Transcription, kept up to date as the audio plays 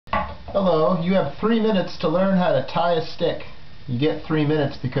Hello, you have 3 minutes to learn how to tie a stick. You get 3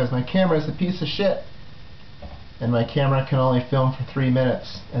 minutes because my camera is a piece of shit. And my camera can only film for 3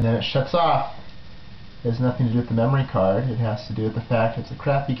 minutes and then it shuts off. It has nothing to do with the memory card. It has to do with the fact it's a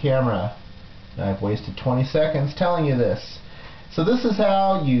crappy camera. And I've wasted 20 seconds telling you this. So this is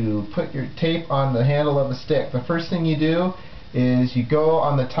how you put your tape on the handle of a stick. The first thing you do is you go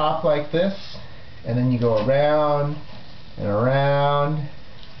on the top like this, and then you go around and around,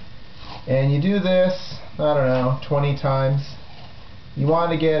 and you do this, I don't know, 20 times. You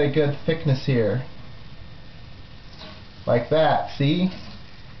want to get a good thickness here. Like that, see?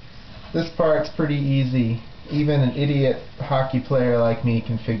 This part's pretty easy. Even an idiot hockey player like me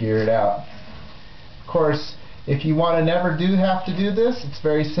can figure it out. Of course, if you want to never have to do this, it's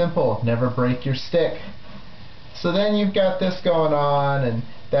very simple. Never break your stick. So then you've got this going on, and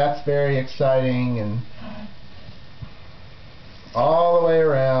that's very exciting, and all the way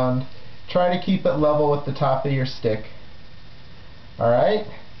around. Try to keep it level with the top of your stick. Alright?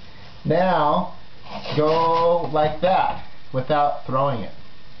 Now, go like that without throwing it.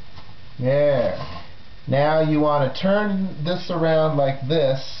 There. Now you want to turn this around like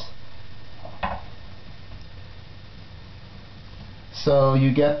this, so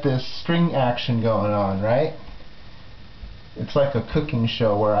you get this string action going on, right? It's like a cooking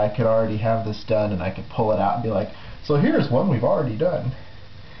show where I could already have this done and I could pull it out and be like, so here's one we've already done.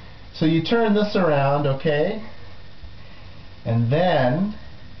 So you turn this around, okay? And then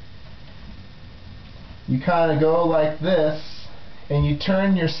you kind of go like this and you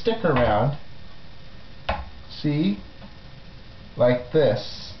turn your stick around. See? Like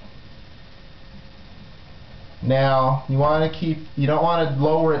this. Now, you don't want to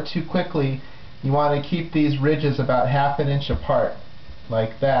lower it too quickly. You want to keep these ridges about ½ an inch apart,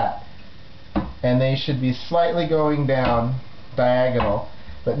 like that. And they should be slightly going down diagonal,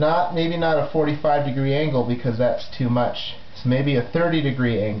 but maybe not a 45-degree angle because that's too much. So maybe a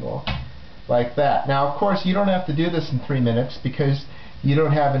 30-degree angle, like that. Now, of course, you don't have to do this in 3 minutes because you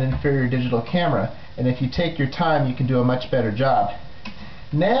don't have an inferior digital camera. And if you take your time, you can do a much better job.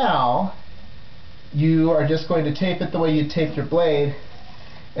 Now, you are just going to tape it the way you tape your blade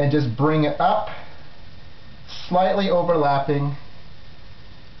and just bring it up, slightly overlapping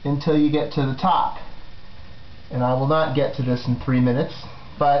until you get to the top. And I will not get to this in 3 minutes,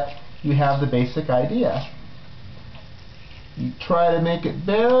 but you have the basic idea. You try to make it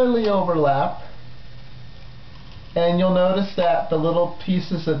barely overlap, and you'll notice that the little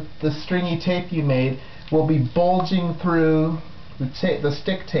pieces of the stringy tape you made will be bulging through the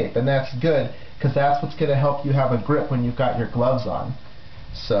stick tape, and that's good because that's what's going to help you have a grip when you've got your gloves on.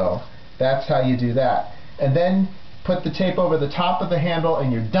 So that's how you do that. And then put the tape over the top of the handle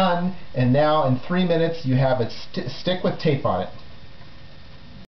and you're done, and now in 3 minutes you have a stick with tape on it.